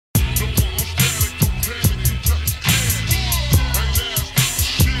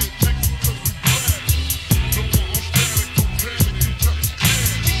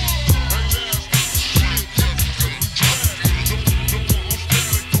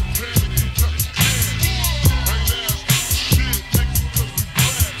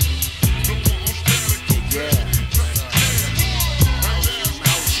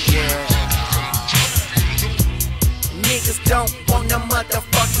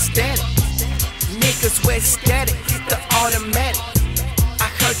wet static, hit the automatic. I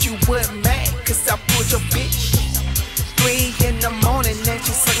heard you were mad, cause I pulled your bitch. 3 in the morning and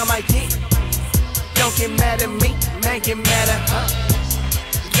she suck on my dick. Don't get mad at me, man, get mad at her.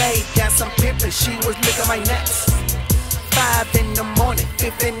 Laid down some pimpin', she was licking my nuts. 5 in the morning,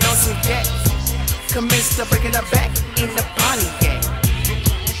 15 on some gas. Commenced to breaking her back in the party gang.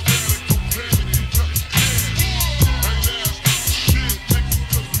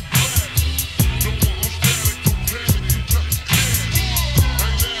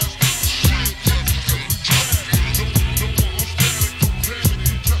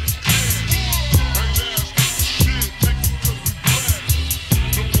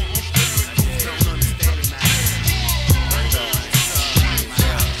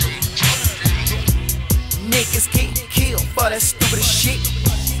 Niggas get killed for that stupid shit.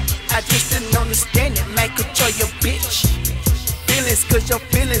 I just didn't understand it, man, control your bitch. Feelings, cause your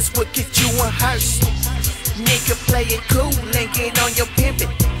feelings will get you in hearse. Nigga play it cool and get on your pimpin'.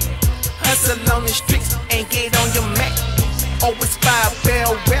 Hustle on the streets and get on your Mac. Always 5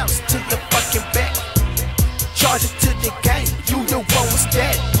 barrel rounds to your fucking back. Charge it to the game, you the one with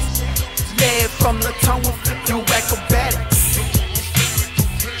status. Led from the tone, you acrobatic.